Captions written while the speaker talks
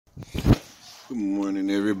Good morning,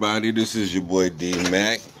 everybody. This is your boy D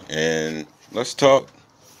Mac, and let's talk.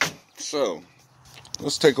 So,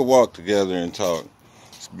 let's take a walk together and talk.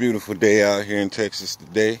 It's a beautiful day out here in Texas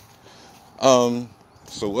today. So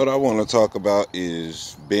what I want to talk about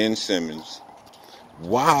is Ben Simmons.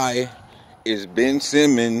 Why is Ben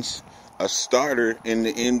Simmons a starter in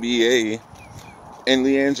the NBA and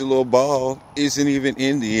Liangelo Ball isn't even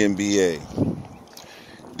in the NBA?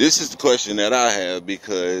 This is the question that I have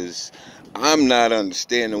because I'm not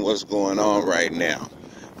understanding what's going on right now.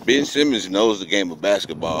 Ben Simmons knows the game of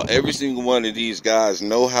basketball. Every single one of these guys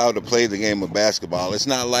know how to play the game of basketball. It's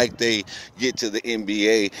not like they get to the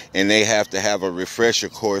NBA and they have to have a refresher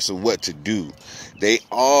course of what to do. They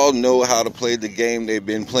all know how to play the game. They've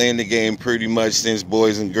been playing the game pretty much since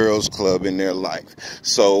Boys and Girls Club in their life.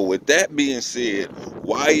 So with that being said,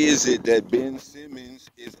 why is it that Ben Simmons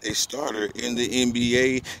is a starter in the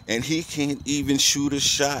NBA and he can't even shoot a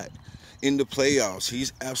shot in the playoffs?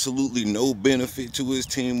 He's absolutely no benefit to his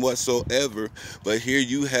team whatsoever. But here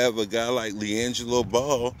you have a guy like Liangelo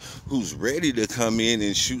Ball who's ready to come in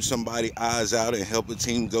and shoot somebody eyes out and help a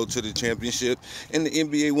team go to the championship, and the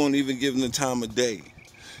NBA won't even give him the time of day.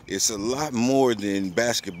 It's a lot more than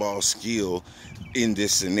basketball skill in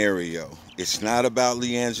this scenario. It's not about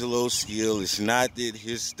Liangelo's skill. It's not that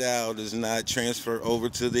his style does not transfer over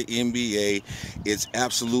to the NBA. It's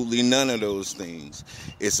absolutely none of those things.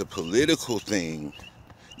 It's a political thing.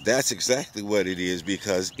 That's exactly what it is,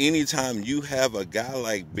 because anytime you have a guy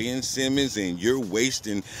like Ben Simmons and you're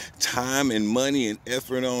wasting time and money and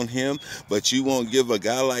effort on him, but you won't give a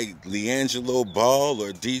guy like Liangelo Ball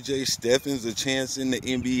or DJ Stephens a chance in the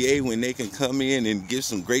NBA when they can come in and give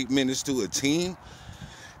some great minutes to a team,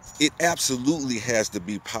 it absolutely has to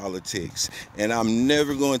be politics. And I'm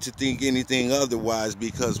never going to think anything otherwise,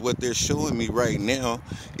 because what they're showing me right now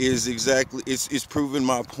is exactly, it's proving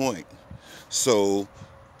my point. So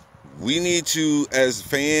we need to, as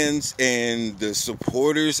fans and the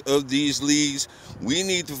supporters of these leagues, we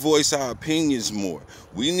need to voice our opinions more.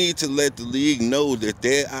 We need to let the league know that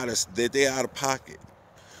they're out of pocket.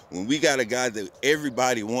 When we got a guy that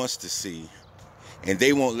everybody wants to see, and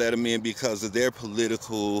they won't let him in because of their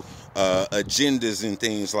political agendas and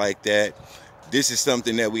things like that, this is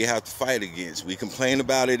something that we have to fight against. We complain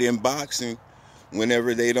about it in boxing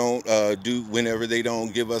whenever they don't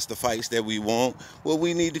give us the fights that we want. Well,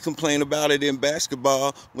 we need to complain about it in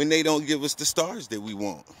basketball when they don't give us the stars that we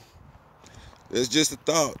want. It's just a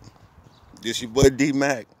thought. This your boy D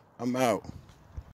Mac. I'm out.